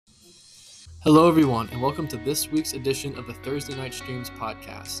Hello, everyone, and welcome to this week's edition of the Thursday Night Streams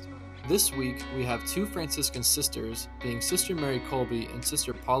podcast. This week, we have two Franciscan sisters, being Sister Mary Colby and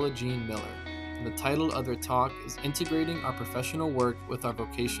Sister Paula Jean Miller, and the title of their talk is Integrating Our Professional Work with Our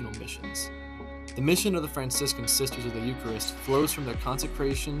Vocational Missions. The mission of the Franciscan Sisters of the Eucharist flows from their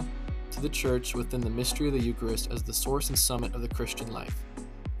consecration to the Church within the mystery of the Eucharist as the source and summit of the Christian life.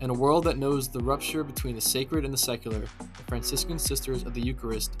 In a world that knows the rupture between the sacred and the secular, the Franciscan Sisters of the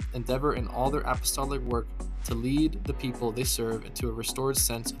Eucharist endeavor in all their apostolic work to lead the people they serve into a restored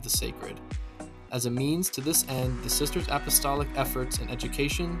sense of the sacred. As a means to this end, the Sisters' apostolic efforts in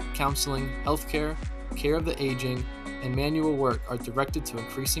education, counseling, healthcare, care of the aging, and manual work are directed to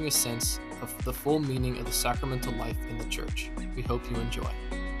increasing a sense of the full meaning of the sacramental life in the Church. We hope you enjoy.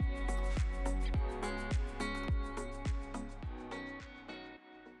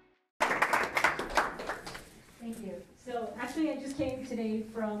 So actually I just came today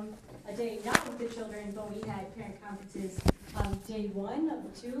from a day not with the children, but we had parent conferences day 1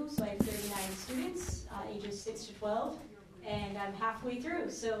 of 2, so I have 39 students, ages 6 to 12, and I'm halfway through.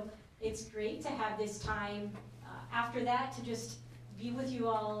 So it's great to have this time after that to just be with you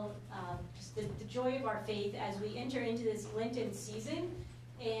all, just the joy of our faith as we enter into this Lenten season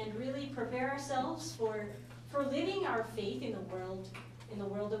and really prepare ourselves for living our faith in the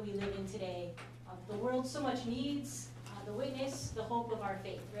world that we live in today. The world so much needs the witness, the hope of our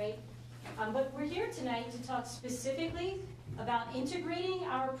faith, right? But we're here tonight to talk specifically about integrating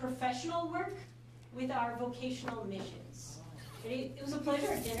our professional work with our vocational missions. It was a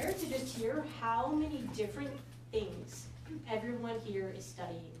pleasure at dinner to just hear how many different things everyone here is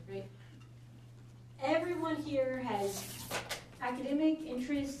studying, right? Everyone here has academic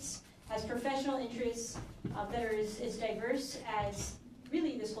interests, has professional interests that are as diverse as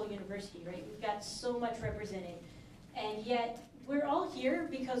really this whole university, right? We've got so much represented. And yet, we're all here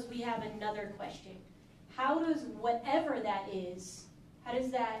because we have another question. How does whatever that is, how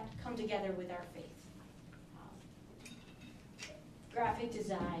does that come together with our faith? Graphic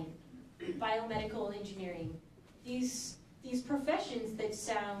design, biomedical engineering, these professions that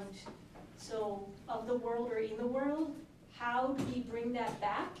sound so of the world or in the world, how do we bring that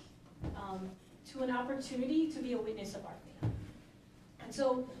back to an opportunity to be a witness of our faith? And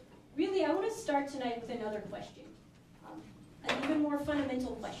so, really, I want to start tonight with another question. An even more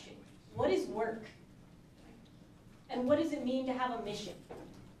fundamental question. What is work? And what does it mean to have a mission?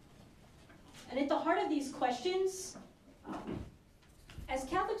 And at the heart of these questions, as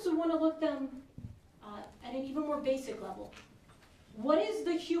Catholics would want to look them at an even more basic level. What is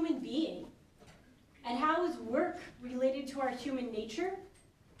the human being? And how is work related to our human nature?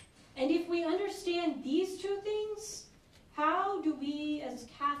 And if we understand these two things, how do we as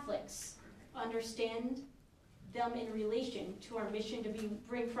Catholics understand them in relation to our mission to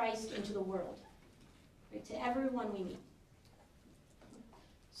bring Christ into the world, right, to everyone we meet?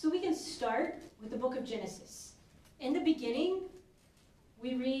 So we can start with the book of Genesis. In the beginning,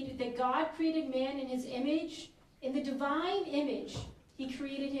 we read that God created man in his image. In the divine image, he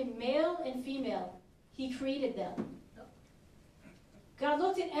created him male and female. He created them. God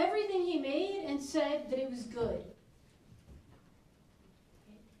looked at everything he made and said that it was good.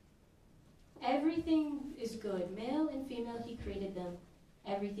 Everything is good. Male and female, he created them.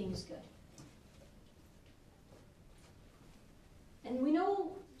 Everything is good. And we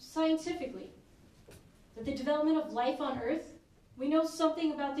know scientifically that the development of life on Earth, we know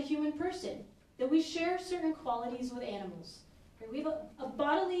something about the human person, that we share certain qualities with animals. We have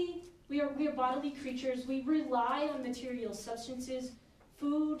we are bodily creatures. We rely on material substances,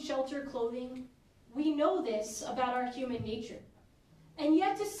 food, shelter, clothing. We know this about our human nature. And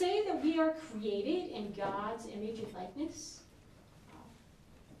yet to say that we are created in God's image and likeness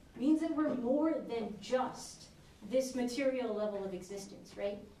means that we're more than just this material level of existence,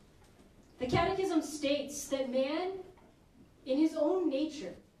 right? The Catechism states that man, in his own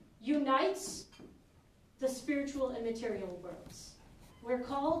nature, unites the spiritual and material worlds. We're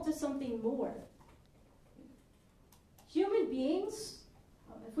called to something more. Human beings,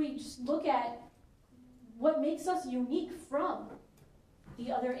 if we just look at what makes us unique from the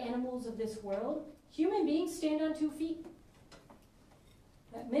other animals of this world, human beings stand on 2 feet.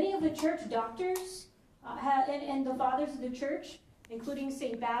 Many of the church doctors and the fathers of the church, including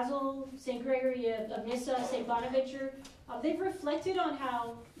St. Basil, St. Gregory of Nyssa, St. Bonaventure, they've reflected on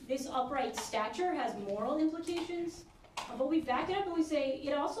how this upright stature has moral implications, but we back it up and we say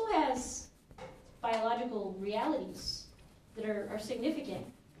it also has biological realities that are significant.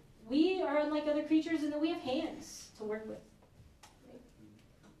 We are unlike other creatures in that we have hands to work with.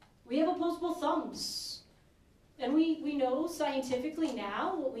 We have opposable thumbs And we know scientifically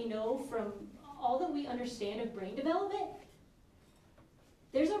now, what we know from all that we understand of brain development,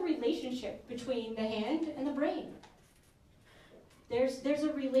 there's a relationship between the hand and the brain. There's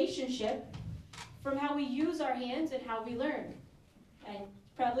a relationship from how we use our hands and how we learn. And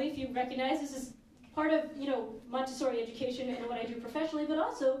probably if you recognize this is part of, Montessori education and what I do professionally, but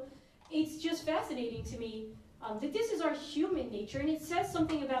also it's just fascinating to me that this is our human nature, and it says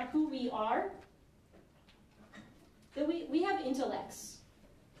something about who we are, that we have intellects.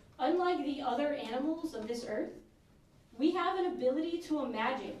 Unlike the other animals of this earth, we have an ability to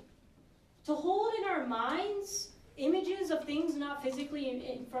imagine, to hold in our minds images of things not physically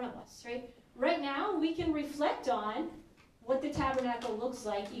in front of us, right? Right now, we can reflect on what the tabernacle looks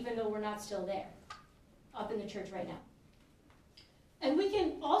like, even though we're not still there, up in the church right now. And we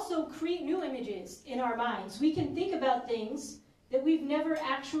can also create new images in our minds. We can think about things that we've never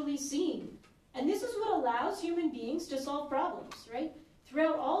actually seen. And this is what allows human beings to solve problems, right?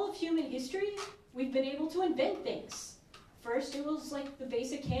 Throughout all of human history, we've been able to invent things. First, it was like the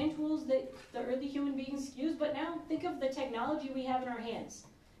basic hand tools that the early human beings used, but now think of the technology we have in our hands.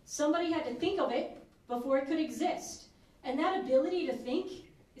 Somebody had to think of it before it could exist. And that ability to think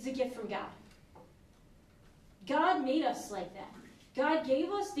is a gift from God. God made us like that. God gave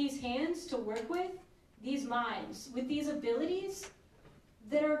us these hands to work with, these minds, with these abilities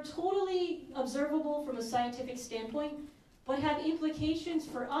that are totally observable from a scientific standpoint, but have implications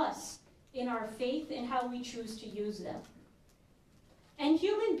for us in our faith and how we choose to use them. And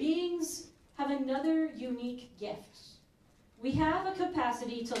human beings have another unique gift. We have a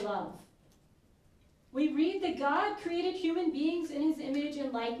capacity to love. We read that God created human beings in his image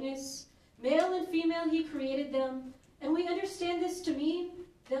and likeness. Male and female, he created them. And we understand this to mean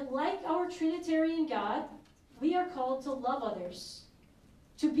that like our Trinitarian God, we are called to love others,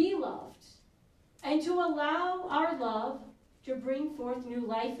 to be loved, and to allow our love to bring forth new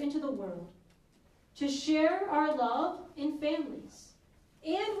life into the world, to share our love in families,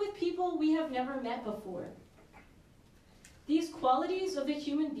 and with people we have never met before. These qualities of a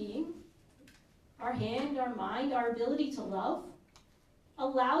human being, our hand, our mind, our ability to love,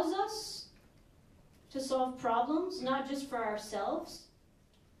 allows us to solve problems, not just for ourselves,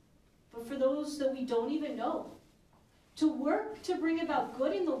 but for those that we don't even know. To work to bring about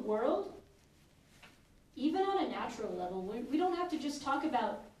good in the world, even on a natural level. We don't have to just talk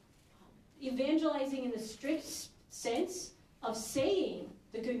about evangelizing in the strict sense of saying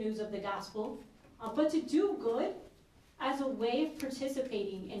the good news of the gospel, but to do good as a way of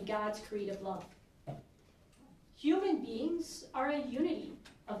participating in God's creative love. Human beings are a unity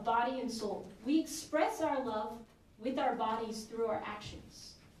of body and soul. We express our love with our bodies through our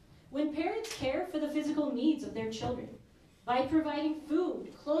actions. When parents care for the physical needs of their children by providing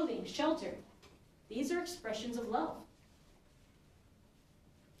food, clothing, shelter, these are expressions of love.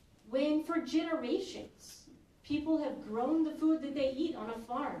 When for generations people have grown the food that they eat on a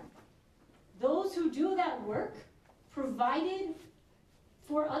farm, those who do that work provided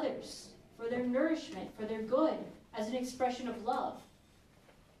for others, for their nourishment, for their good, as an expression of love.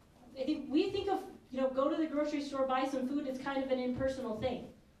 I think we think of, go to the grocery store, buy some food, it's kind of an impersonal thing,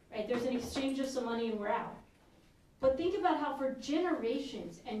 right? There's an exchange of some money and we're out. But think about how for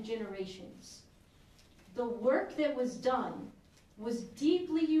generations and generations, the work that was done was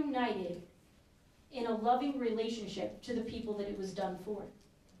deeply united in a loving relationship to the people that it was done for.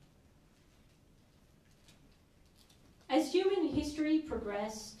 As human history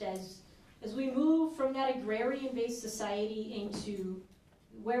progressed, as we move from that agrarian-based society into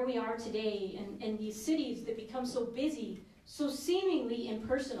where we are today, and these cities that become so busy, so seemingly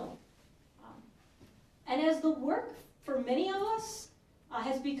impersonal, and as the work for many of us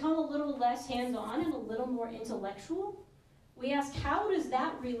has become a little less hands-on and a little more intellectual, we ask, how does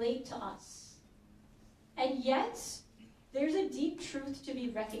that relate to us? And yet, there's a deep truth to be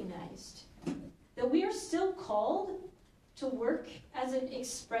recognized, that we are still called to work as an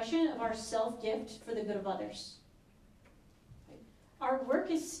expression of our self-gift for the good of others. Our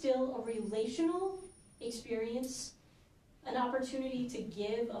work is still a relational experience, an opportunity to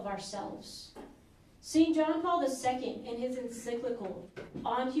give of ourselves. St. John Paul II, in his encyclical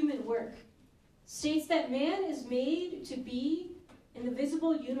on human work, states that man is made to be, in the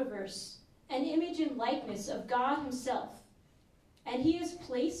visible universe, an image and likeness of God himself, and he is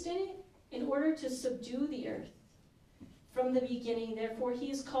placed in it in order to subdue the earth. From the beginning, therefore,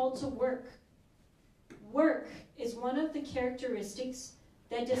 he is called to work. Work is one of the characteristics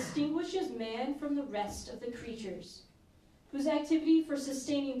that distinguishes man from the rest of the creatures, whose activity for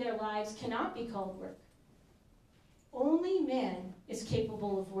sustaining their lives cannot be called work. Only man is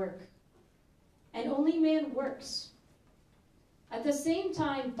capable of work. and only man works. At the same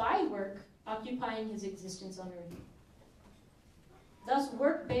time, by work, occupying his existence on earth. Thus,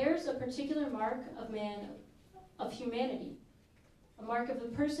 work bears a particular mark of man, of humanity, a mark of the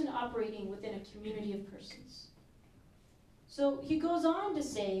person operating within a community of persons. So he goes on to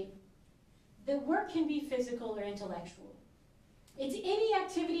say that work can be physical or intellectual. It's any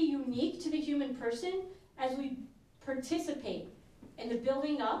activity unique to the human person as we participate in the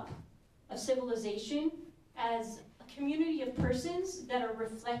building up of civilization as a community of persons that are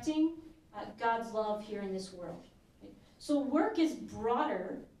reflecting God's love here in this world. So work is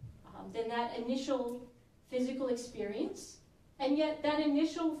broader than that initial physical experience, and yet that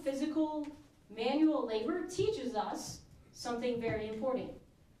initial physical manual labor teaches us something very important,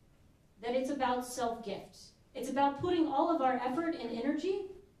 that it's about self-gift. It's about putting all of our effort and energy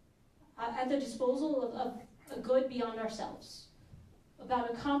at the disposal of a good beyond ourselves,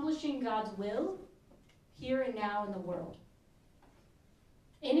 about accomplishing God's will here and now in the world.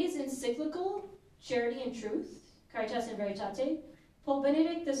 In his encyclical, Charity and Truth, Caritas in Veritate, Pope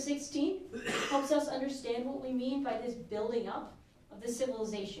Benedict XVI helps us understand what we mean by this building up of the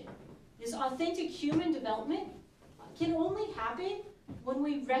civilization. This authentic human development can only happen when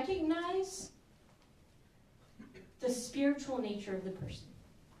we recognize the spiritual nature of the person.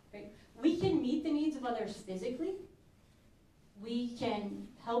 Right? We can meet the needs of others physically. We can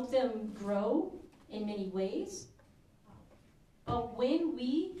help them grow in many ways. But when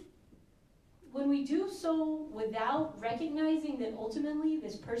we do so without recognizing that ultimately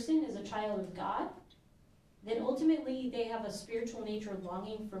this person is a child of God, then ultimately they have a spiritual nature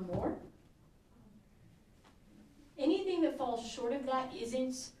longing for more. Anything that falls short of that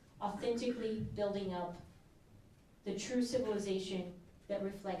isn't authentically building up the true civilization that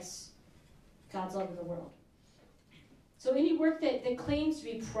reflects God's love in the world. So any work that claims to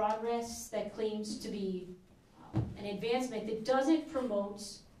be progress, that claims to be an advancement, that doesn't promote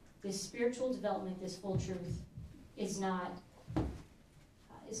this spiritual development, this full truth, is not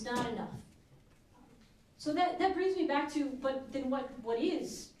enough. So that brings me back to, but then what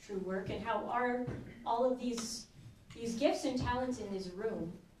is true work, and how are all of these gifts and talents in this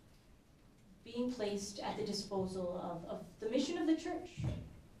room being placed at the disposal of the mission of the church?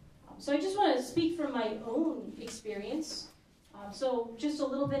 So I just want to speak from my own experience. So just a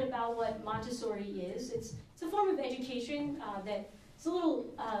little bit about what Montessori is. It's a form of education that it's a little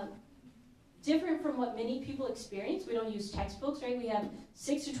different from what many people experience. We don't use textbooks, right? We have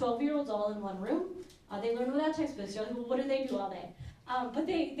 6 to 12-year-olds all in one room. They learn without textbooks. You're like, well, what do they do all day? But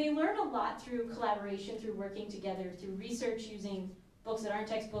they learn a lot through collaboration, through working together, through research using books that aren't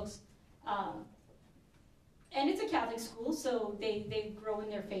textbooks. And it's a Catholic school, so they grow in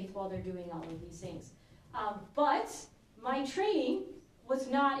their faith while they're doing all of these things. But my training was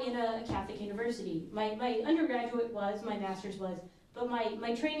not in a Catholic university. My undergraduate was, my master's was, but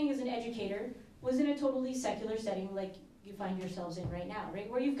my training as an educator was in a totally secular setting like you find yourselves in right now, right?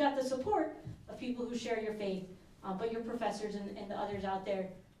 Where you've got the support of people who share your faith, but your professors and the others out there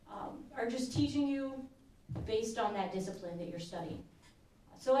are just teaching you based on that discipline that you're studying.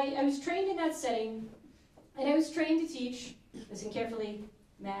 So I was trained in that setting, and I was trained to teach, listen carefully,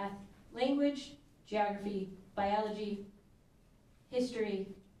 math, language, geography, biology, history,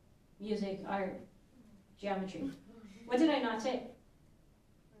 music, art, geometry. What did I not say?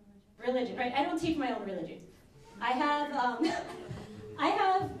 Religion, right? I don't teach my own religion. I have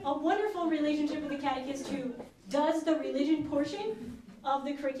a wonderful relationship with a catechist who does the religion portion of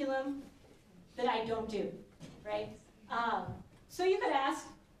the curriculum that I don't do, right? So you could ask,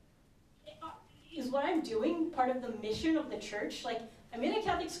 is what I'm doing part of the mission of the church? Like, I'm in a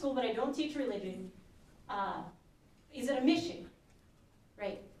Catholic school, but I don't teach religion. Is it a mission,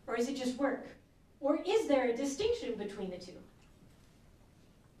 right? Or is it just work? Or is there a distinction between the two?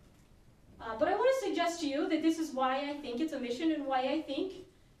 But I want to suggest to you that this is why I think it's a mission, and why I think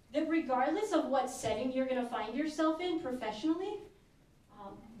that regardless of what setting you're going to find yourself in professionally,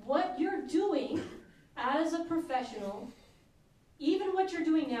 what you're doing as a professional, even what you're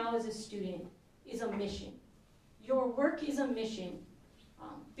doing now as a student, is a mission. Your work is a mission.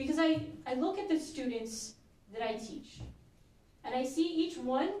 Because I look at the students that I teach, and I see each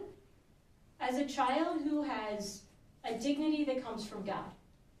one as a child who has a dignity that comes from God.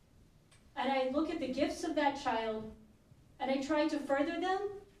 And I look at the gifts of that child, and I try to further them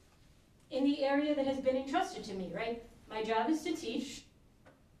in the area that has been entrusted to me, right? My job is to teach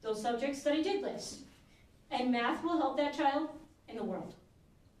those subjects that I did list. And math will help that child in the world.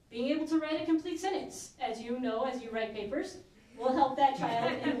 Being able to write a complete sentence, as you know, as you write papers, will help that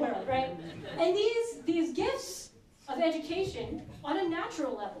child in the world, right? And these gifts of education on a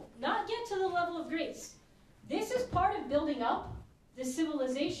natural level, not get to the level of grace. This is part of building up the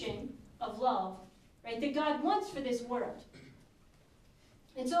civilization of love, right, that God wants for this world.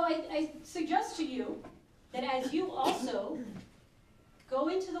 And so I suggest to you that as you also go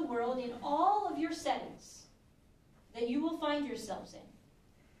into the world in all of your settings that you will find yourselves in,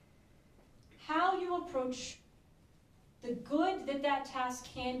 how you approach the good that that task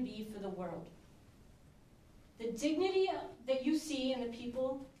can be for the world, the dignity that you see in the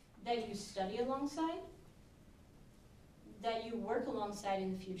people that you study alongside, that you work alongside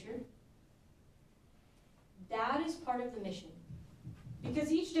in the future, that is part of the mission.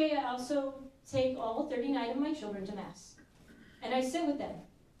 Because each day I also take all 39 of my children to Mass. And I sit with them,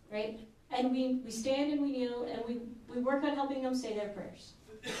 right? And we stand and we kneel and we work on helping them say their prayers.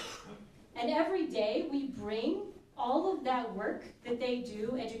 And every day we bring all of that work that they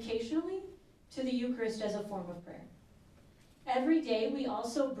do educationally to the Eucharist as a form of prayer. Every day we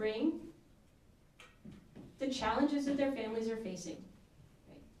also bring the challenges that their families are facing.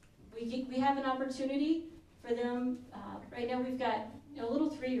 Right? We have an opportunity for them. Right now we've got a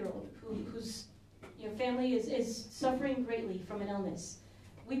little 3-year-old whose family is suffering greatly from an illness.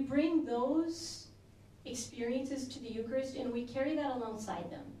 We bring those experiences to the Eucharist and we carry that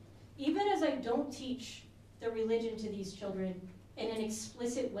alongside them. Even as I don't teach the religion to these children in an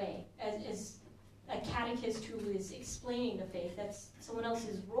explicit way, as a catechist who is explaining the faith, that's someone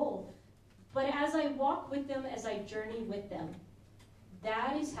else's role. But as I walk with them, as I journey with them,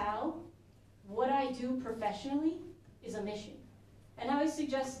 that is how what I do professionally is a mission. And I would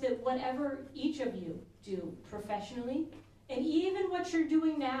suggest that whatever each of you do professionally, and even what you're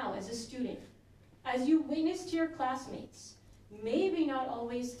doing now as a student, as you witness to your classmates, maybe not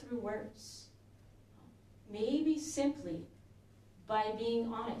always through words, maybe simply by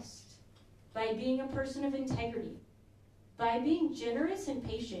being honest, by being a person of integrity, by being generous and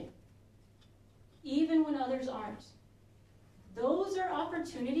patient, even when others aren't. Those are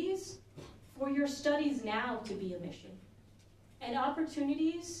opportunities for your studies now to be a mission, and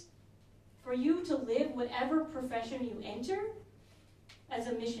opportunities for you to live whatever profession you enter as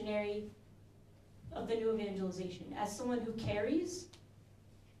a missionary of the new evangelization, as someone who carries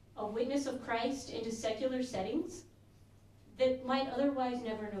a witness of Christ into secular settings that might otherwise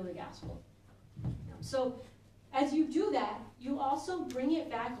never know the gospel. So as you do that, you also bring it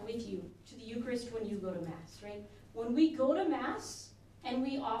back with you to the Eucharist when you go to Mass, right? When we go to Mass and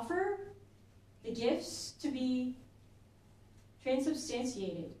we offer the gifts to be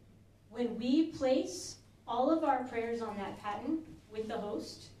transubstantiated, when we place all of our prayers on that paten with the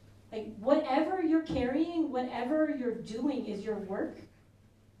host, like whatever you're carrying, whatever you're doing is your work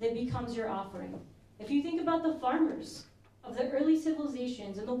that becomes your offering. If you think about the farmers of the early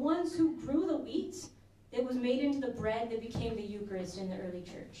civilizations and the ones who grew the wheat that was made into the bread that became the Eucharist in the early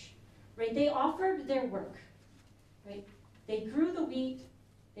church, right? They offered their work, right? They grew the wheat,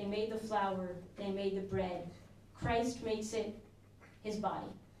 they made the flour, they made the bread. Christ makes it his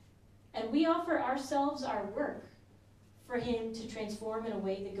body. And we offer ourselves, our work, for him to transform in a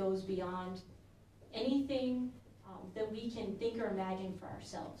way that goes beyond anything that we can think or imagine for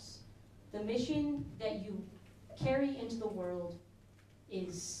ourselves. The mission that you carry into the world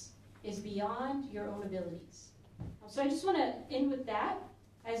is beyond your own abilities. So I just want to end with that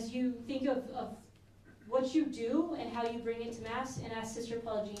as you think of what you do and how you bring it to Mass, and ask Sister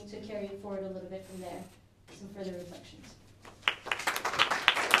Paula Jean to carry it forward a little bit from there. Some further reflections.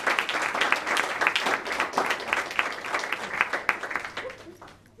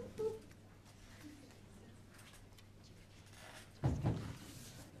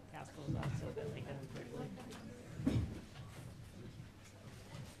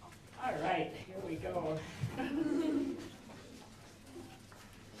 All right, here we go.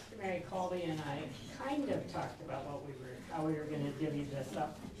 Mary Colby and I kind of talked about how we were going to divvy this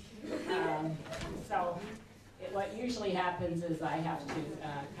up. So what usually happens is I have to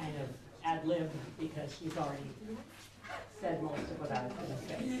kind of ad lib because she's already said most of what I was going to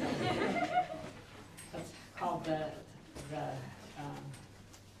say. So that's called the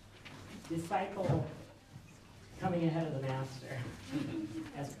disciple coming ahead of the master.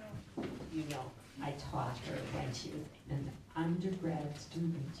 As you know, I taught her when she was an undergrad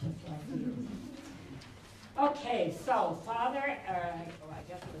student, just like you. Okay, so Father, I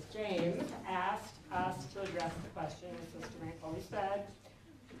guess it was James, asked us to address the question, as Sister Mary Colby said,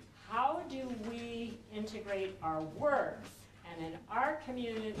 how do we integrate our works? And in our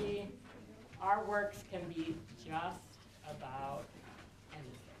community, our works can be just about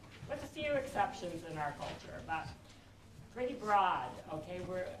anything, with a few exceptions in our culture, but pretty broad, okay?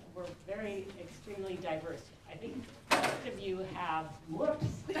 We're very extremely diverse. I think most of you have, whoops.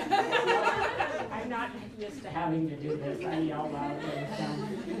 I'm not used to having to do this. I yell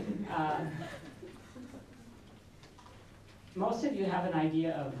loud. Most of you have an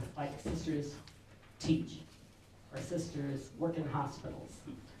idea of, like, sisters teach, or sisters work in hospitals,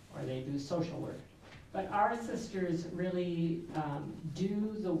 or they do social work. But our sisters really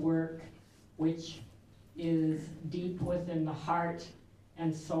do the work which is deep within the heart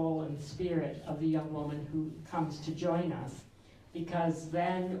and soul and spirit of the young woman who comes to join us, because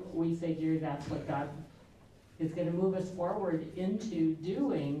then we figure that's what God is going to move us forward into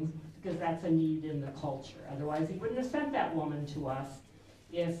doing, because that's a need in the culture. Otherwise, he wouldn't have sent that woman to us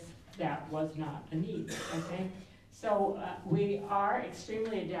if that was not a need, okay? So we are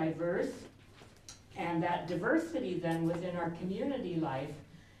extremely diverse, and that diversity then within our community life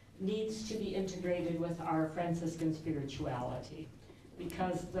needs to be integrated with our Franciscan spirituality,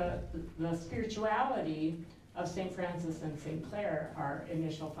 because the spirituality of St. Francis and St. Clare, our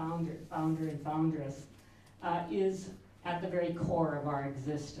initial founder and foundress, is at the very core of our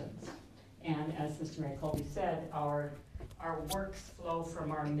existence. And as Sister Mary Colby said, our works flow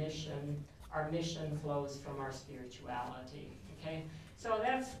from our mission flows from our spirituality, okay? So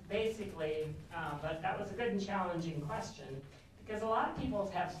that's basically, but that was a good and challenging question, because a lot of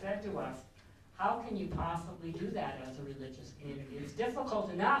people have said to us, how can you possibly do that as a religious community? It's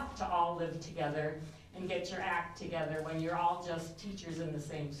difficult enough to all live together and get your act together when you're all just teachers in the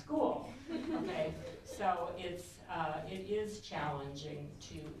same school, okay? So it is challenging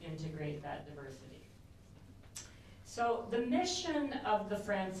to integrate that diversity. So the mission of the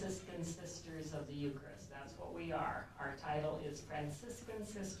Franciscan Sisters of the Eucharist, that's what we are. Our title is Franciscan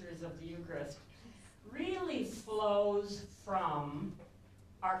Sisters of the Eucharist, really flows from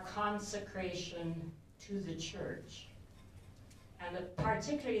our consecration to the church. And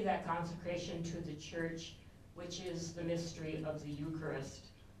particularly that consecration to the church, which is the mystery of the Eucharist.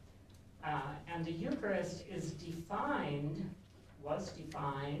 And the Eucharist was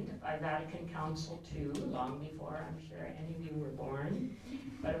defined by Vatican Council II, long before I'm sure any of you were born,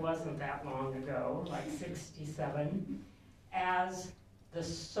 but it wasn't that long ago, like 67, as the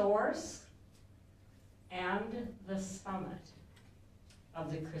source and the summit of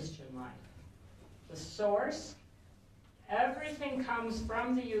the Christian life. The source, everything comes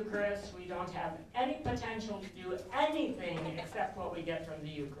from the Eucharist. We don't have any potential to do anything except what we get from the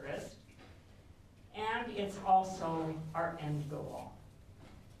Eucharist. And it's also our end goal.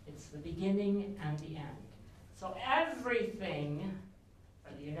 It's the beginning and the end. So everything,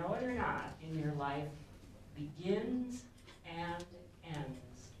 whether you know it or not, in your life begins and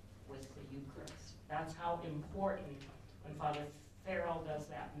ends with the Eucharist. That's how important, when Father Farrell does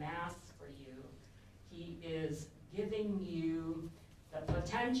that Mass for you, he is giving you the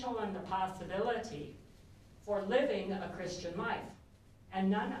potential and the possibility for living a Christian life. And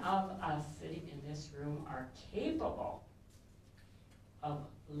none of us sitting in this room are capable of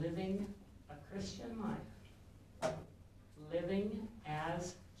living a Christian life, living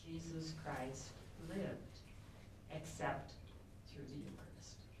as Jesus Christ lived, except through the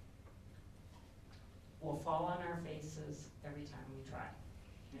Eucharist. We'll fall on our faces every time we try.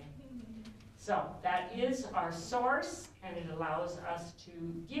 Okay? So that is our source, and it allows us to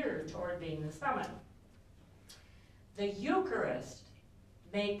gear toward being the summit. The Eucharist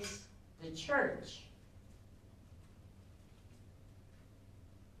makes the church.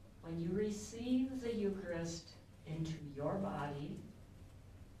 When you receive the Eucharist into your body,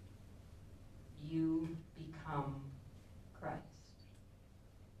 you become Christ.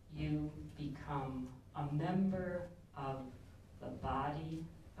 You become a member of the body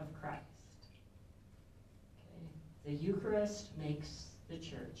of Christ. Okay? The Eucharist makes the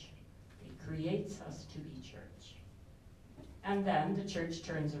church. It creates us to be church. And then the church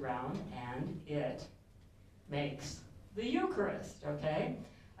turns around and it makes the Eucharist, okay?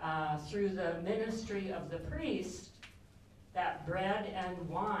 Through the ministry of the priest, that bread and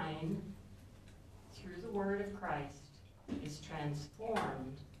wine, through the word of Christ, is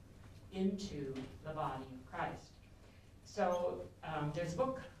transformed into the body of Christ. So there's a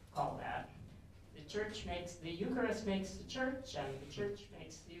book called that. The Eucharist makes the church, and the church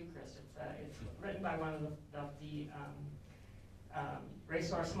makes the Eucharist. It's written by one of the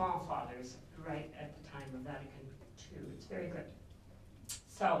Resor Small Fathers, right at the time of Vatican II. It's very good.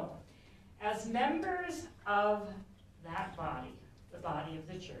 So, as members of that body, the body of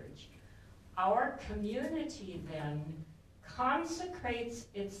the church, our community then consecrates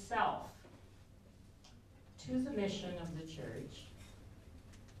itself to the mission of the church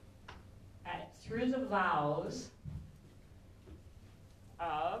through the vows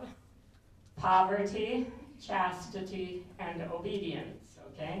of poverty, chastity, and obedience,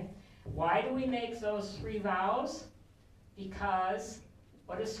 okay? Why do we make those 3 vows? Because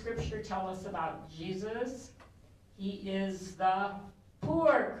what does Scripture tell us about Jesus? He is the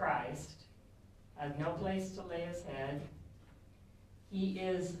poor Christ, has no place to lay his head. He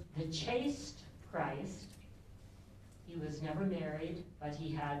is the chaste Christ. He was never married, but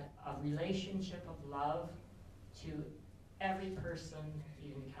he had a relationship of love to every person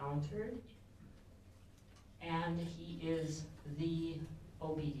he encountered. And he is the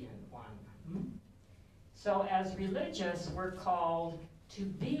obedient one. So as religious, we're called to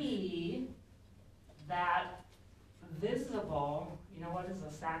be that visible, you know, what is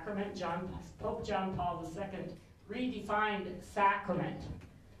a sacrament? Pope John Paul II redefined sacrament.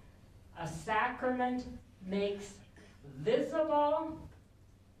 A sacrament makes visible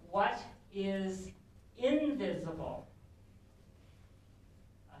what is invisible.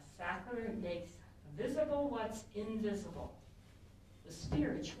 A sacrament makes visible what's invisible, the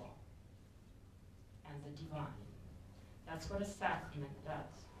spiritual and the divine. That's what a sacrament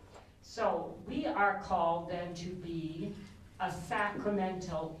does. So we are called then to be a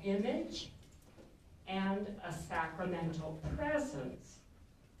sacramental image and a sacramental presence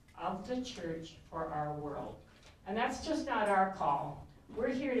of the church for our world. And that's just not our call. We're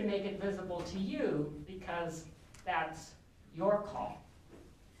here to make it visible to you because that's your call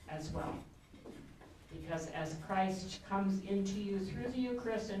as well. Because as Christ comes into you through the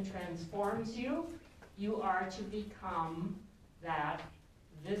Eucharist and transforms you, you are to become that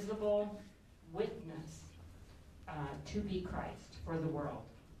visible witness to be Christ for the world.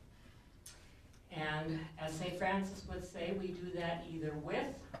 And as St. Francis would say, we do that either with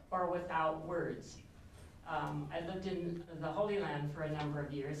or without words. I lived in the Holy Land for a number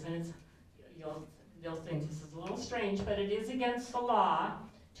of years, and you'll think this is a little strange, but it is against the law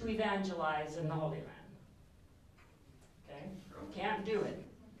to evangelize in the Holy Land. Okay? You can't do it.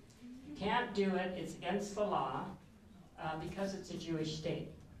 You can't do it. It's against the law because it's a Jewish state.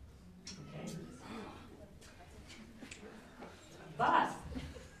 Okay? But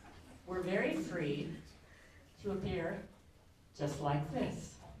we're very free to appear just like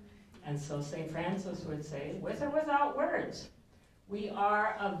this. And so St. Francis would say, with or without words, we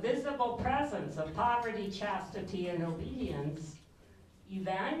are a visible presence of poverty, chastity, and obedience,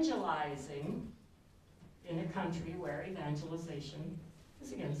 evangelizing in a country where evangelization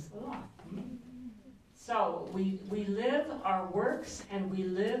is against the law. So we live our works, and we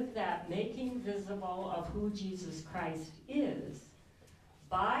live that making visible of who Jesus Christ is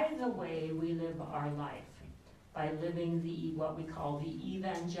by the way we live our life, by living what we call the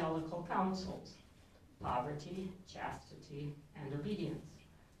evangelical counsels: poverty, chastity, and obedience.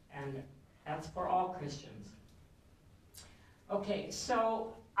 And that's for all Christians. Okay,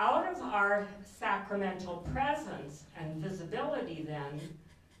 so out of our sacramental presence and visibility then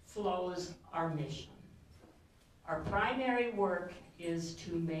flows our mission. Our primary work is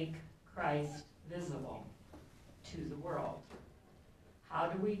to make Christ visible to the world. How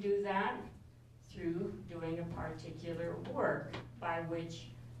do we do that? Through doing a particular work by which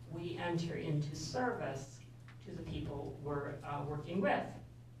we enter into service to the people we're working with.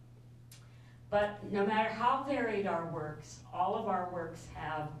 But no matter how varied our works, all of our works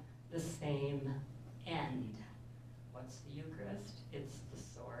have the same end. What's the Eucharist? It's the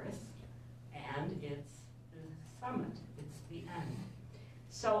source, and it's the summit. It's the end.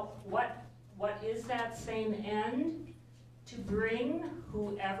 So what is that same end? To bring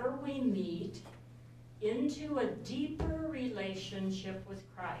whoever we meet into a deeper relationship with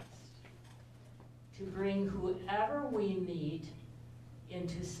Christ. To bring whoever we meet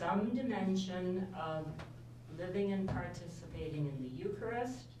into some dimension of living and participating in the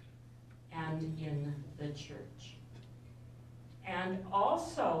Eucharist and in the church. And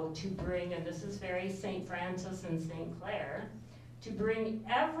also to bring, and this is very St. Francis and St. Clare, to bring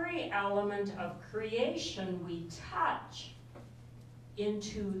every element of creation we touch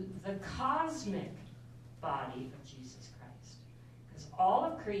into the cosmic body of Jesus Christ. Because all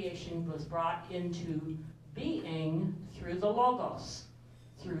of creation was brought into being through the Logos,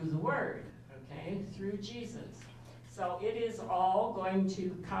 through the Word, okay, through Jesus. So it is all going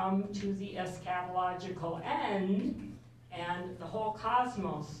to come to the eschatological end, and the whole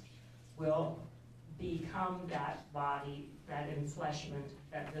cosmos will become that body, that enfleshment,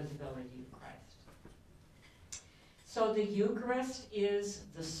 that visibility of Christ. So the Eucharist is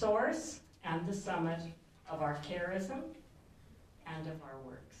the source and the summit of our charism and of our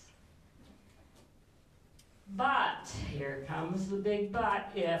works. But, here comes the big but,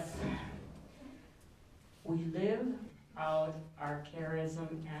 if we live out our charism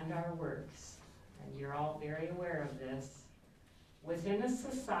and our works, and you're all very aware of this, within a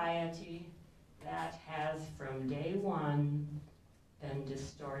society that has from day one been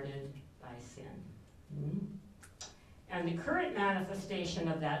distorted by sin. And the current manifestation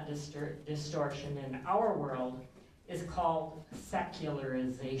of that distortion in our world is called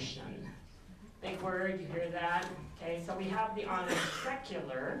secularization. Big word, you hear that? Okay, so we have the honor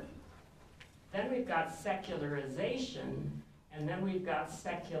secular, then we've got secularization, and then we've got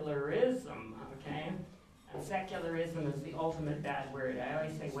secularism, okay? And secularism is the ultimate bad word. I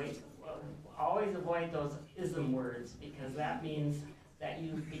always say, always avoid those ism words, because that means that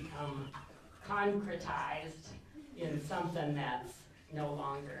you've become concretized in something that's no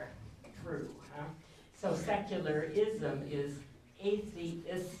longer true. Huh? So secularism is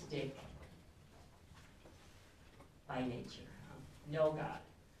atheistic by nature. Huh? No God.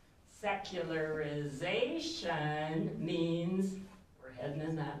 Secularization means we're heading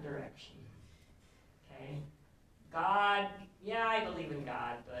in that direction. Okay? God, yeah, I believe in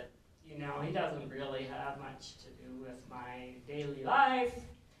God, but you know, he doesn't really have much to do with my daily life.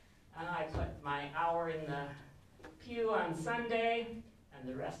 I put my hour in the pew on Sunday, and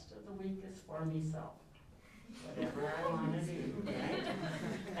the rest of the week is for myself. Whatever I want to do, right?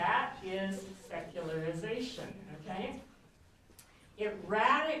 That is secularization, okay? It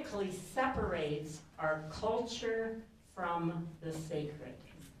radically separates our culture from the sacred.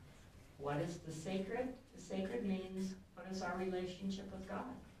 What is the sacred? The sacred means, what is our relationship with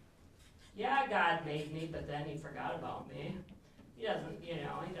God? Yeah, God made me, but then he forgot about me. He doesn't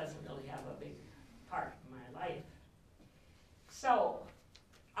really have a big part in my life. So,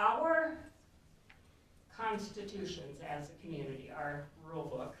 our constitutions as a community, our rule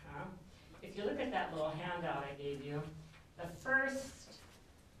book, if you look at that little handout I gave you, the first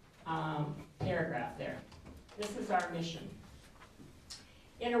paragraph there, this is our mission.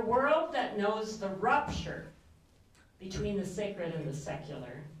 In a world that knows the rupture between the sacred and the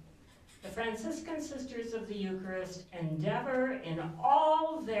secular, the Franciscan Sisters of the Eucharist endeavor in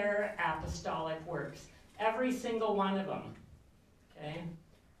all their apostolic works, every single one of them, okay?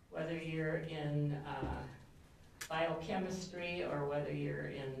 Whether you're in biochemistry or whether you're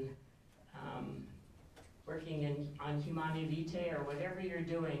in working on Humanae Vitae or whatever you're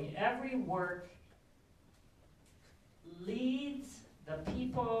doing, every work leads the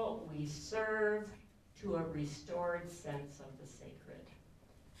people we serve to a restored sense of the sacred.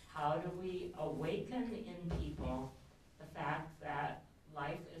 How do we awaken in people the fact that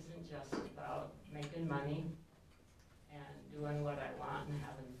life isn't just about making money and doing what I want and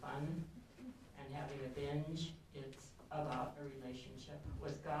having fun and having a binge? It's about a relationship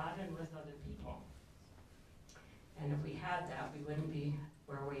with God and with other people. And if we had that, we wouldn't be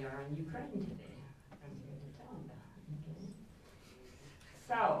where we are in Ukraine today. I'm here to tell them that. Okay?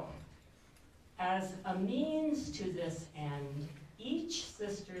 So, as a means to this end, each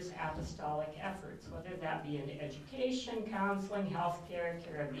sister's apostolic efforts, whether that be in education, counseling, healthcare,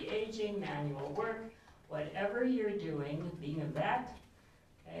 care of the aging, manual work, whatever you're doing, being a vet,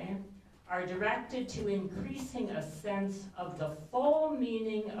 okay, are directed to increasing a sense of the full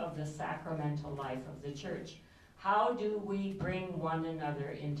meaning of the sacramental life of the church. How do we bring one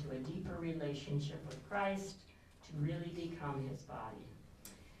another into a deeper relationship with Christ to really become his body?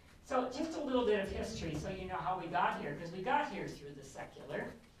 So just a little bit of history so you know how we got here, because we got here through the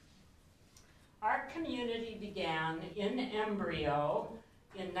secular. Our community began in embryo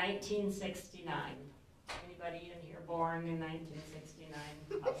in 1969. Anybody in here born in 1969?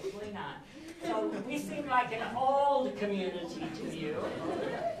 Probably not. So we seem like an old community to you.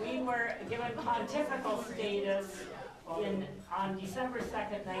 We were given pontifical status on December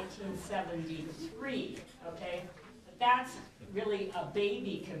 2nd, 1973, okay? But that's really a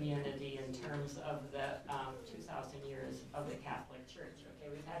baby community in terms of the 2,000 years of the Catholic Church, okay?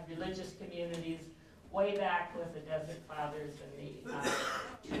 We've had religious communities way back with the Desert Fathers in the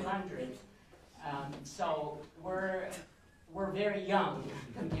 200s. So we're very young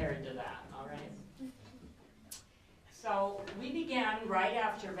compared to that, all right? So we began right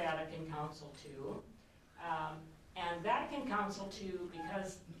after Vatican Council II, and Vatican Council II,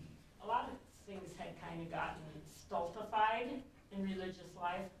 because a lot of things had kind of gotten stultified in religious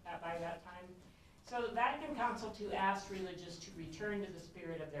life by that time. So Vatican Council II asked religious to return to the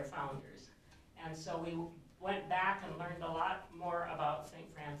spirit of their founders. And so we went back and learned a lot more about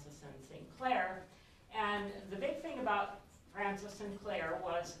St. Francis and St. Clare. And the big thing about Francis and Clare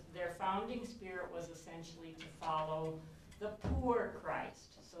was their founding spirit was essentially to follow the poor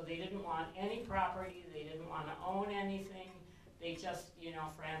Christ. So they didn't want any property, they didn't want to own anything. They just, you know,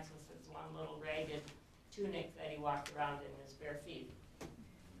 Francis is one little ragged tunic that he walked around in his bare feet.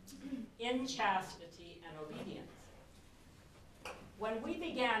 in chastity and obedience. When we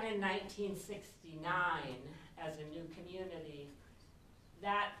began in 1969 as a new community,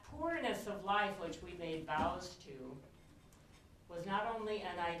 that poorness of life which we made vows to was not only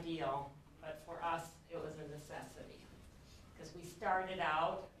an ideal, but for us it was a necessity. Because we started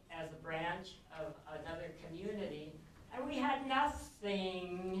out as a branch of another community, and we had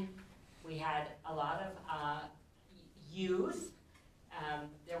nothing. We had a lot of youth.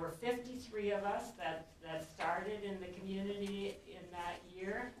 There were 53 of us that started in the community in that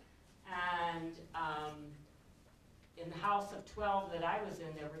year, and in the house of 12 that I was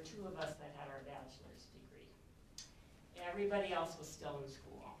in, there were 2 of us that had our bachelor's degree. Everybody else was still in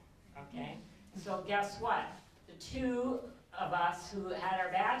school, okay? So guess what? The 2 of us who had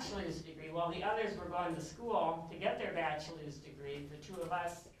our bachelor's degree, while the others were going to school to get their bachelor's degree, the 2 of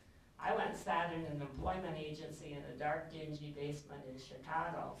us, I went and sat in an employment agency in a dark, dingy basement in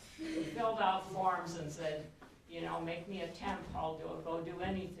Chicago. We filled out forms and said, you know, make me a temp, I'll go do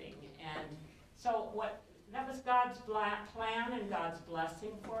anything. And so that was God's plan and God's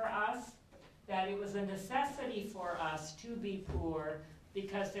blessing for us, that it was a necessity for us to be poor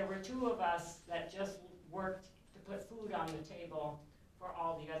because there were 2 of us that just worked to put food on the table for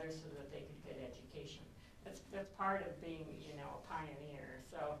all the others so that they could get education. That's part of being, you know, a pioneer.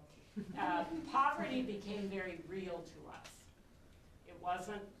 So poverty became very real to us. It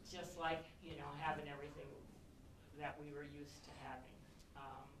wasn't just like, you know, having everything that we were used to having.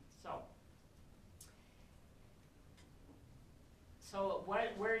 So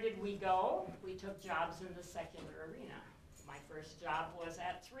where did we go? We took jobs in the secular arena. My first job was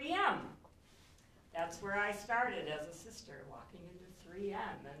at 3M. That's where I started as a sister, walking into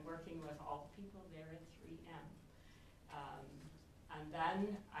 3M and working with all the people there at 3M. And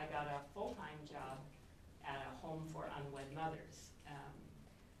then I got a full-time job at a home for unwed mothers,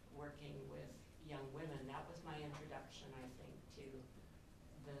 working with young women. That was my introduction, I think, to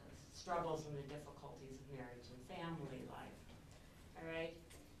the struggles and the difficulties of marriage and family life. All right.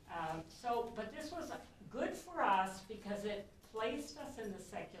 But this was good for us because it placed us in the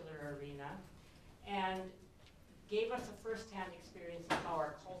secular arena and gave us a first-hand experience of how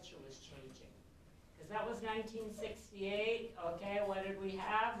our culture was changing. Because that was 1968. Okay, what did we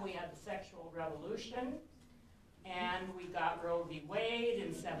have? We had the sexual revolution, and we got Roe v. Wade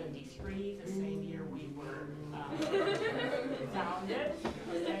in 73, the same year we were founded.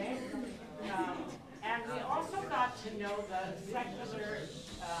 Okay. And we also got to know the secular,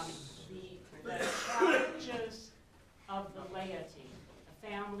 the challenges of the laity, the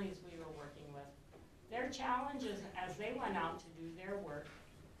families we were working with. Their challenges as they went out to do their work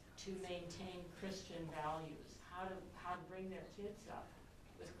to maintain Christian values, how to bring their kids up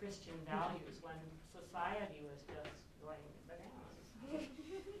with Christian values when society was just going bananas.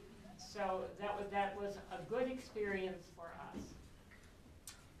 So that was a good experience for us.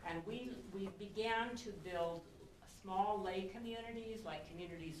 And we began to build small lay communities, like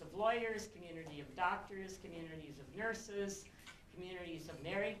communities of lawyers, community of doctors, communities of nurses, communities of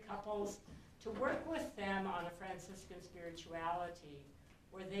married couples, to work with them on a Franciscan spirituality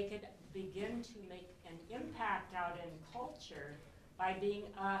where they could begin to make an impact out in culture by being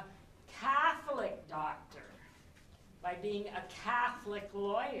a Catholic doctor, by being a Catholic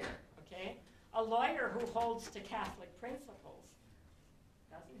lawyer, okay? A lawyer who holds to Catholic principles.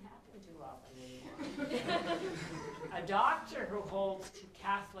 Doesn't happen too often anymore. A doctor who holds to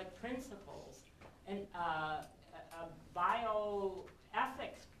Catholic principles, and a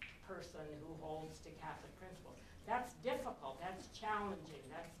bioethics person who holds to Catholic principles. That's difficult, that's challenging,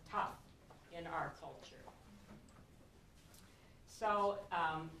 that's tough in our culture. So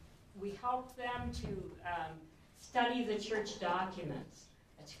we help them to study the church documents,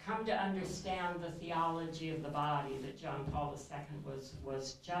 to come to understand the theology of the body that John Paul II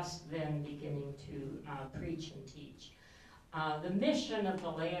was just then beginning to preach and teach. The mission of the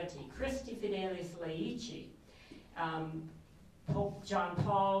laity, Christi Fidelis Laici. Pope John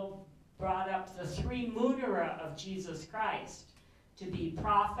Paul brought up the 3 munera of Jesus Christ to be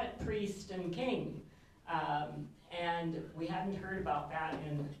prophet, priest, and king. And we hadn't heard about that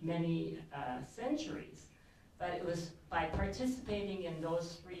in many centuries. But it was by participating in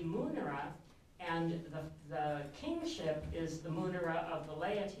those 3 munera, and the kingship is the munera of the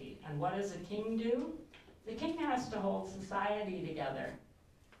laity. And what does a king do? The king has to hold society together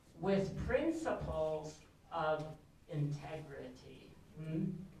with principles of integrity.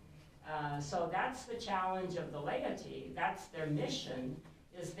 So that's the challenge of the laity. That's their mission,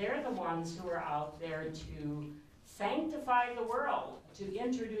 is they're the ones who are out there to sanctify the world, to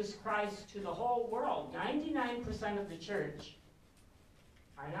introduce Christ to the whole world. 99% of the church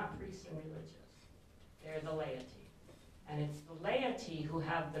are not priests and religious. They're the laity. And it's the laity who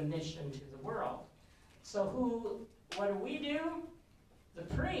have the mission to the world. So what do? The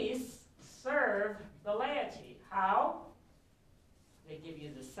priests serve the laity. How? They give you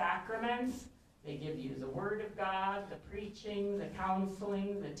the sacraments, they give you the Word of God, the preaching, the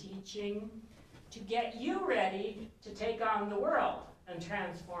counseling, the teaching, to get you ready to take on the world and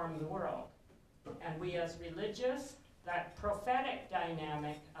transform the world. And we as religious, that prophetic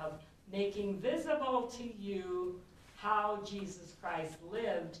dynamic of making visible to you how Jesus Christ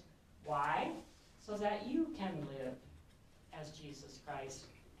lived. Why? So that you can live as Jesus Christ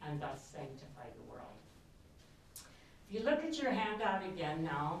and thus sanctify the world. If you look at your handout again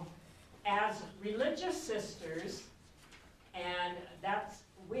now, as religious sisters, and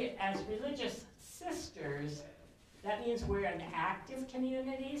as religious sisters, that means we're an active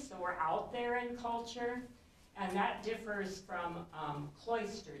community, so we're out there in culture, and that differs from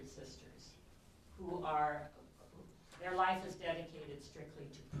cloistered sisters, their life is dedicated strictly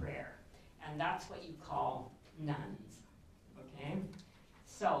to prayer, and that's what you call nuns, okay?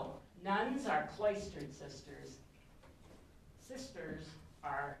 So, nuns are cloistered sisters. Sisters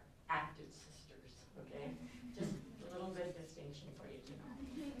are active sisters, okay? Just a little bit of distinction for you to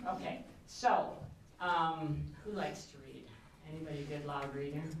know. Okay, so, who likes to read? Anybody a good loud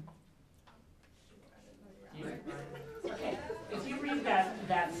reader? You? Okay, if you read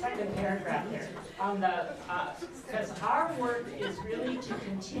that second paragraph there, because our work is really to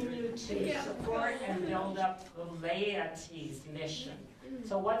continue to support and build up the laity's mission.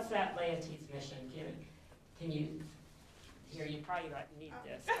 So what's that laity's mission? Can you, here, you probably need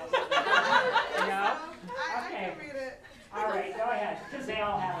this. No? Okay. I can read it. All right, go ahead, because they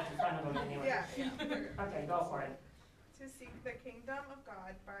all have it in front of them anyway. Yeah. Okay, go for it. To seek the kingdom of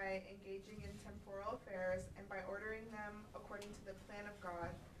God by engaging in temporal affairs and by ordering them according to the plan of God,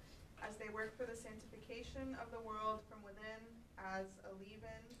 as they work for the sanctification of the world from within, as a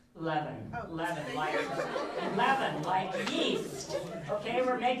leaven, like yeast. Okay,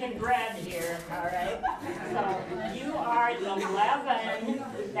 we're making bread here, all right? So you are the leaven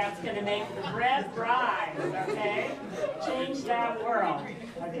that's going to make the bread rise, okay? Change that world.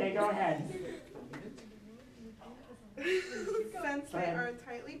 Okay, go ahead. Since they are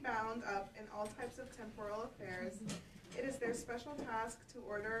tightly bound up in all types of temporal affairs, it is their special task to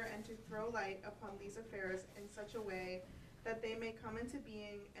order and to throw light upon these affairs in such a way that they may come into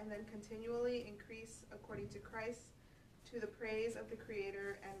being and then continually increase according to Christ, to the praise of the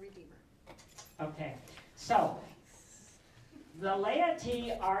Creator and Redeemer. Okay, so the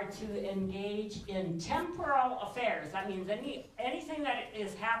laity are to engage in temporal affairs. That means anything that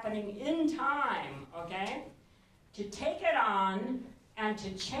is happening in time, okay? To take it on and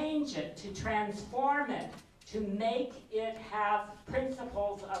to change it, to transform it, to make it have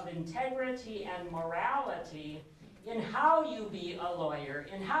principles of integrity and morality in how you be a lawyer,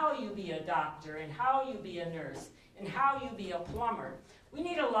 in how you be a doctor, in how you be a nurse, in how you be a plumber. We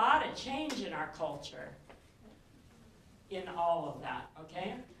need a lot of change in our culture in all of that,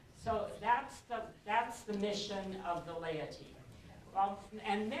 okay? So that's the mission of the laity. Well,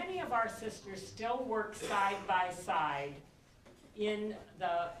 and many of our sisters still work side by side in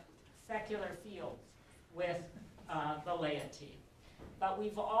the secular fields with the laity. But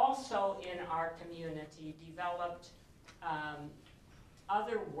we've also, in our community, developed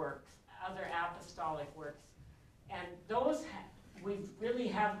other works, other apostolic works. And those we really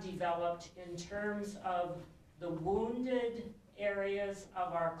have developed in terms of the wounded areas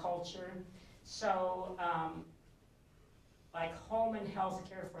of our culture. So, like home and health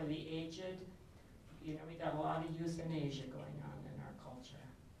care for the aged, you know, we got a lot of euthanasia going on in our culture.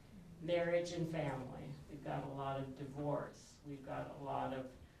 Marriage and family, we've got a lot of divorce, we've got a lot of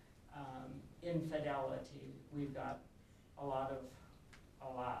infidelity, we've got a lot,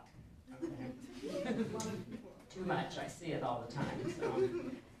 okay? Too much, I see it all the time.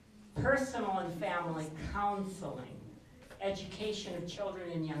 So. Personal and family counseling, education of children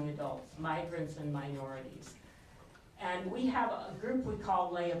and young adults, migrants and minorities. And we have a group we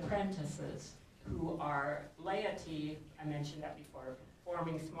call lay apprentices, who are laity, I mentioned that before,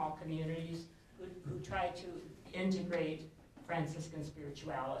 forming small communities who try to integrate Franciscan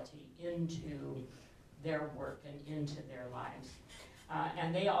spirituality into their work and into their lives.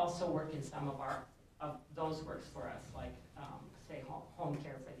 And they also work in some of those works for us, like, say, home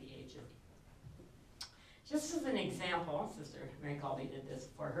care for the aged. Just as an example, Sister Mary Colby did this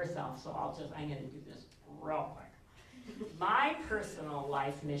for herself, so I'm going to do this real quick. My personal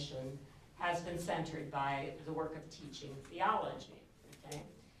life mission has been centered by the work of teaching theology, okay?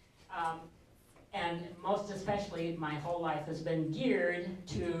 And And most especially, my whole life has been geared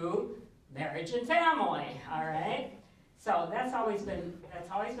to marriage and family, all right? So that's always been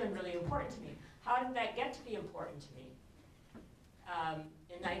really important to me. How did that get to be important to me?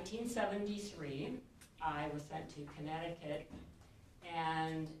 In 1973, I was sent to Connecticut,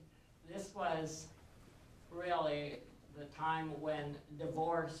 and this was really the time when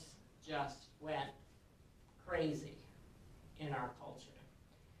divorce just went crazy in our culture.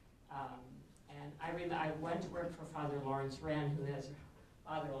 And I went to work for Father Lawrence Wren, who has,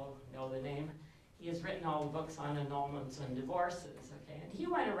 Father will know the name. He has written all the books on annulments and divorces, okay? And he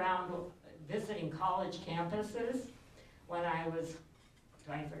went around visiting college campuses when I was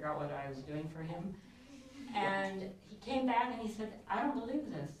trying to figure out what I was doing for him. And he came back and he said, I don't believe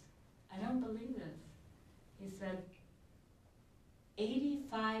this. I don't believe this. He said,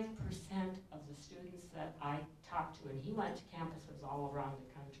 85% of the students that I talked to, and he went to campuses all around the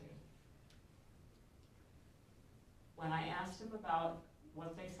country, when I asked him about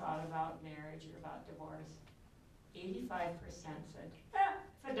what they thought about marriage or about divorce, 85% said,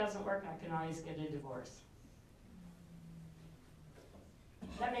 if it doesn't work, I can always get a divorce.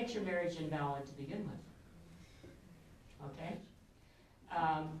 That makes your marriage invalid to begin with. Okay?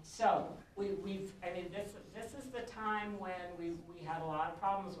 So this is the time when we had a lot of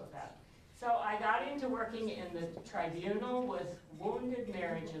problems with that. So I got into working in the tribunal with wounded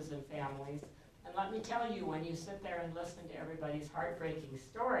marriages and families. And let me tell you, when you sit there and listen to everybody's heartbreaking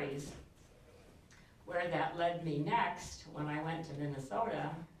stories, where that led me next when I went to Minnesota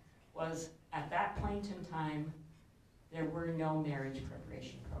was at that point in time, there were no marriage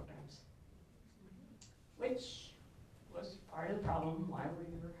preparation programs, which was part of the problem why we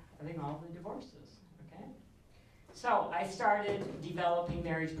were having all the divorces, okay? So I started developing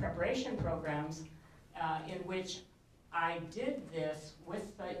marriage preparation programs in which I did this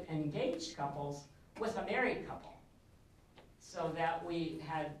with the engaged couples, with a married couple, so that we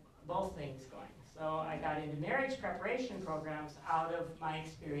had both things going. So I got into marriage preparation programs out of my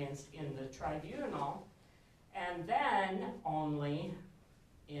experience in the tribunal, and then only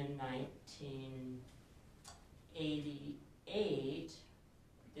in 1988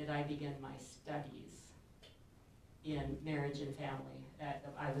 did I begin my studies in marriage and family.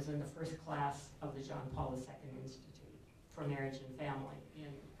 I was in the first class of the John Paul II Institute for Marriage and Family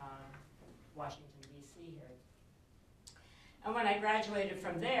in Washington, D.C. here. And when I graduated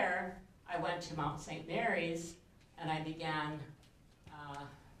from there, I went to Mount St. Mary's, and I began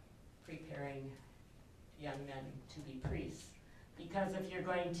preparing young men to be priests. Because if you're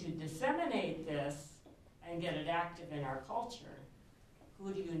going to disseminate this and get it active in our culture,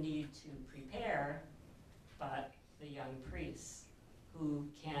 who do you need to prepare but the young priests who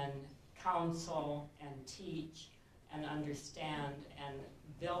can counsel and teach and understand and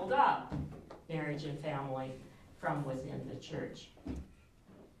build up marriage and family from within the church.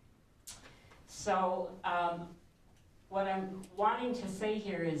 So what I'm wanting to say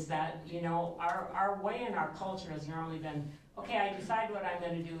here is that, you know, our way in our culture has normally been, okay, I decide what I'm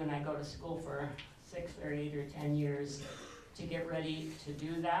going to do and I go to school for 6 or 8 or 10 years to get ready to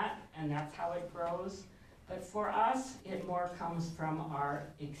do that, and that's how it grows. But for us, it more comes from our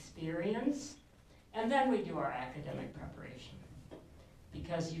experience, and then we do our academic preparation,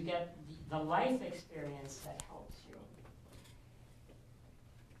 because you get the life experience that helps you.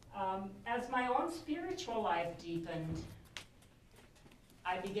 As my own spiritual life deepened,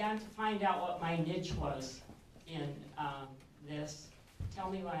 I began to find out what my niche was in this. Tell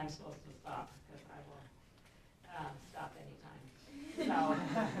me when I'm supposed to stop, because I will stop anytime. So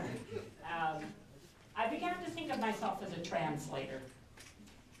I began to think of myself as a translator.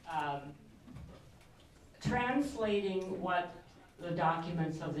 Translating what the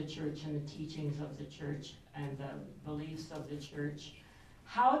documents of the church and the teachings of the church and the beliefs of the church,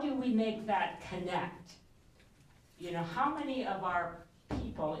 how do we make that connect? You know, how many of our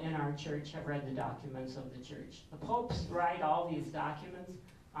people in our church have read the documents of the church? The popes write all these documents.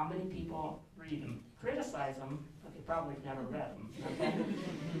 How many people read them? Criticize them, but they probably never read them. Okay?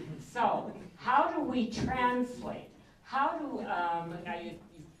 So, how do we translate? How do, now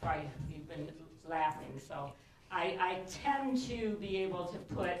you've been laughing, so I tend to be able to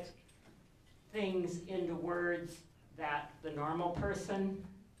put things into words that the normal person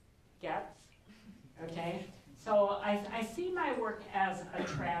gets, okay? So I see my work as a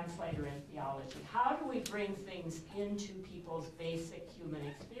translator in theology. How do we bring things into people's basic human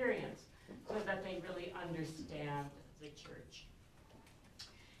experience so that they really understand the church?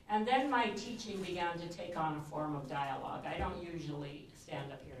 And then my teaching began to take on a form of dialogue. I don't usually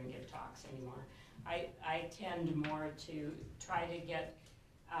stand up here and give talks anymore. I tend more to try to get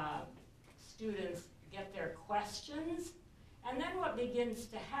students get their questions. And then what begins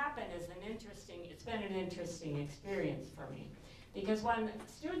to happen is it's been an interesting experience for me. Because when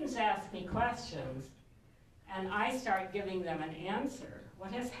students ask me questions and I start giving them an answer,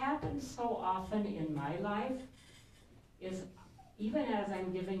 what has happened so often in my life is even as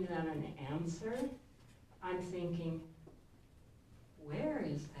I'm giving them an answer, I'm thinking, where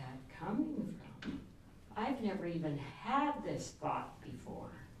is that coming from? I've never even had this thought before.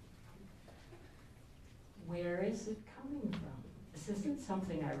 Where is it coming from? This isn't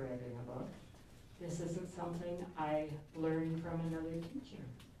something I read in a book. This isn't something I learned from another teacher.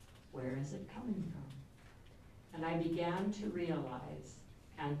 Where is it coming from? And I began to realize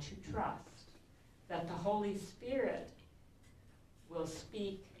and to trust that the Holy Spirit will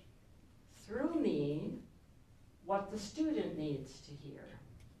speak through me what the student needs to hear.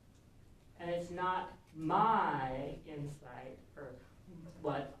 And it's not my insight or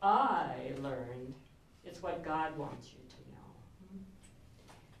what I learned, it's what God wants you to know.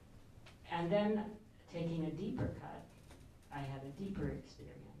 And then, taking a deeper cut, I had a deeper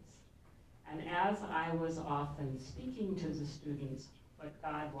experience. And as I was often speaking to the students what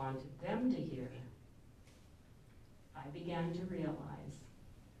God wanted them to hear, I began to realize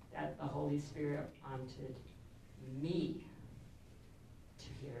that the Holy Spirit wanted me to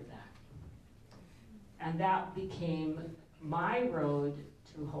hear that. And that became my road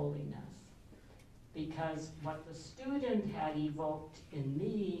to holiness. Because what the student had evoked in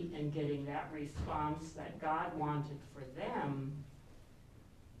me and getting that response that God wanted for them,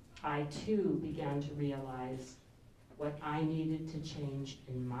 I too began to realize what I needed to change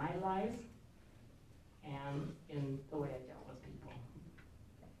in my life and in the way I dealt with people.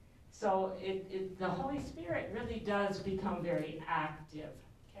 So the Holy Spirit really does become very active.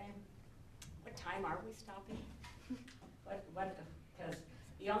 Okay? What time are we stopping? Because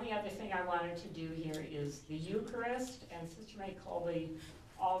the only other thing I wanted to do here is the Eucharist, and Sister May Colby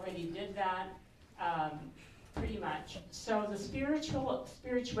already did that pretty much. So the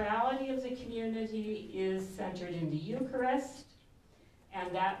spirituality of the community is centered in the Eucharist,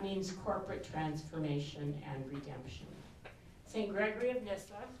 and that means corporate transformation and redemption. St. Gregory of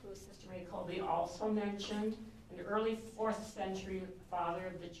Nyssa, who Sister May Colby also mentioned, an early 4th century father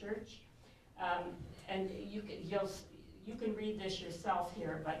of the church, and you can read this yourself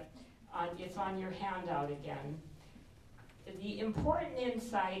here, but it's on your handout again. The important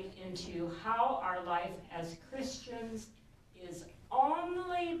insight into how our life as Christians is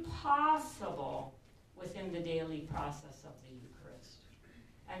only possible within the daily process of the Eucharist.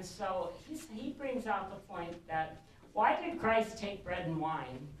 And so he brings out the point that why did Christ take bread and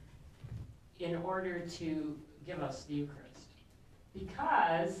wine in order to give us the Eucharist?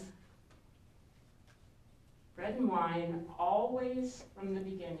 Because bread and wine always, from the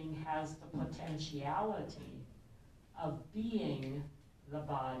beginning, has the potentiality of being the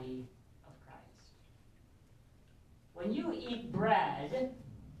body of Christ. When you eat bread,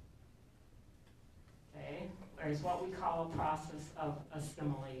 okay, there's what we call a process of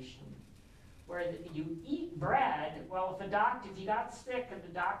assimilation, where you eat bread. Well, if you got sick and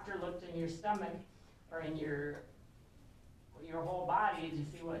the doctor looked in your stomach or in your whole body to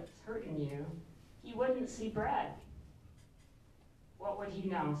see what's hurting you, he wouldn't see bread. What would he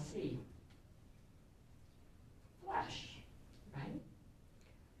now see? Flesh, right?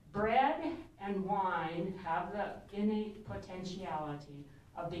 Bread and wine have the innate potentiality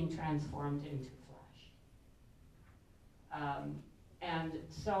of being transformed into flesh. And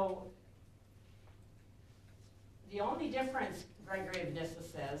so the only difference, Gregory of Nyssa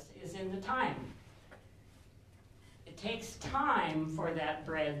says, is in the time. It takes time for that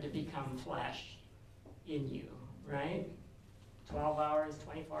bread to become flesh in you, right? 12 hours,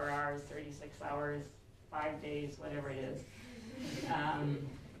 24 hours, 36 hours, 5 days, whatever it is.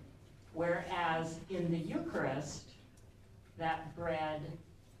 Whereas in the Eucharist, that bread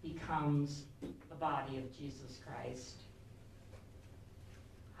becomes the body of Jesus Christ.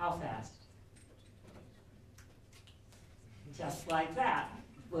 How fast? Just like that,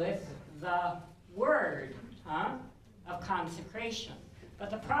 with the word of consecration. But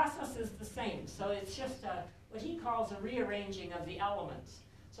the process is the same. So it's just what he calls a rearranging of the elements.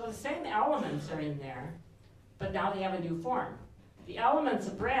 So the same elements are in there, but now they have a new form. The elements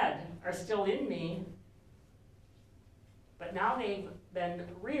of bread are still in me, but now they've been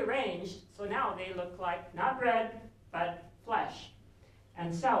rearranged, so now they look like not bread, but flesh.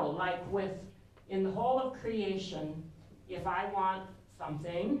 And so, like in the whole of creation, if I want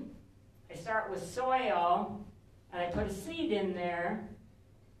something, I start with soil, and I put a seed in there,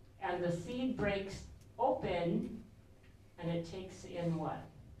 and the seed breaks open, and it takes in what?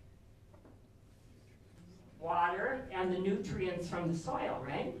 water and the nutrients from the soil,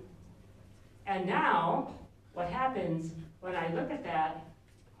 right? And now, what happens when I look at that,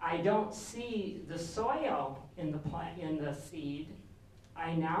 I don't see the soil in the plant, in the seed.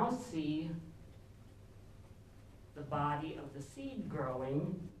 I now see the body of the seed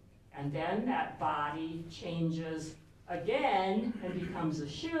growing, and then that body changes again and becomes a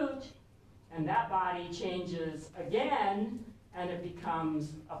shoot, and that body changes again and it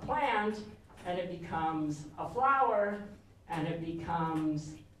becomes a plant, and it becomes a flower, and it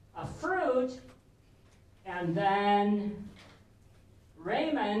becomes a fruit, and then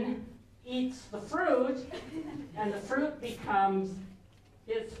Raymond eats the fruit, and the fruit becomes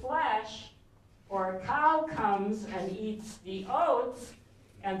his flesh, or a cow comes and eats the oats,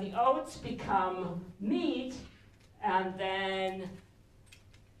 and the oats become meat, and then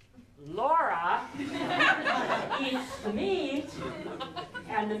Laura eats the meat,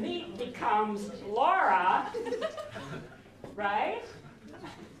 and the meat becomes Laura, right?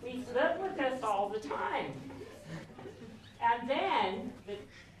 We live with this all the time. And then,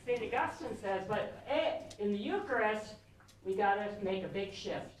 St. Augustine says, but in the Eucharist, we got to make a big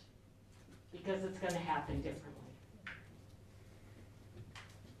shift, because it's going to happen differently.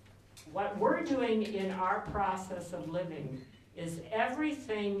 What we're doing in our process of living is every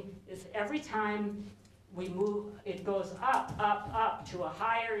time we move, it goes up, up, up to a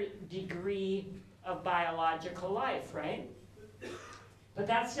higher degree of biological life, right? But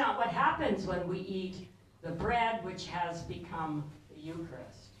that's not what happens when we eat the bread which has become the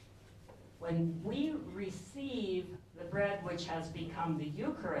Eucharist. When we receive the bread which has become the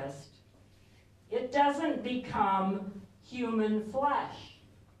Eucharist, it doesn't become human flesh.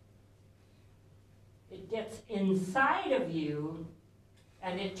 It gets inside of you,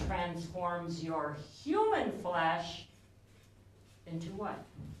 and it transforms your human flesh into what?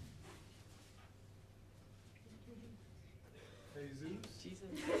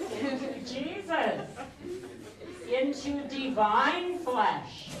 Jesus. Into divine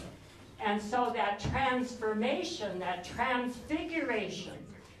flesh. And so that transformation, that transfiguration,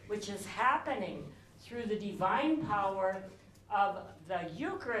 which is happening through the divine power of the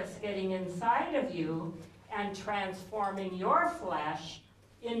Eucharist getting inside of you and transforming your flesh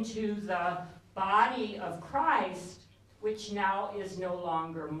into the body of Christ, which now is no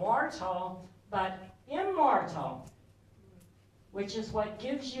longer mortal, but immortal, which is what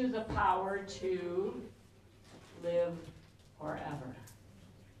gives you the power to live forever.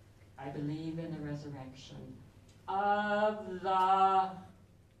 I believe in the resurrection of the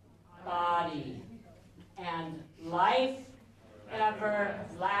body and life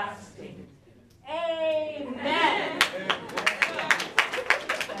everlasting. Amen. And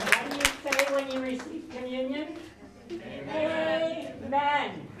what do you say when you receive communion?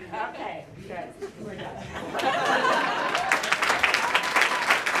 Amen. Okay, good. We're done.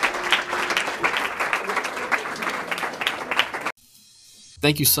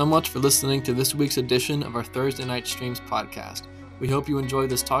 Thank you so much for listening to this week's edition of our Thursday Night Streams podcast. We hope you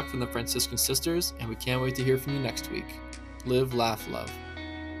enjoyed this talk from the Franciscan Sisters, and we can't wait to hear from you next week. Live, laugh, love.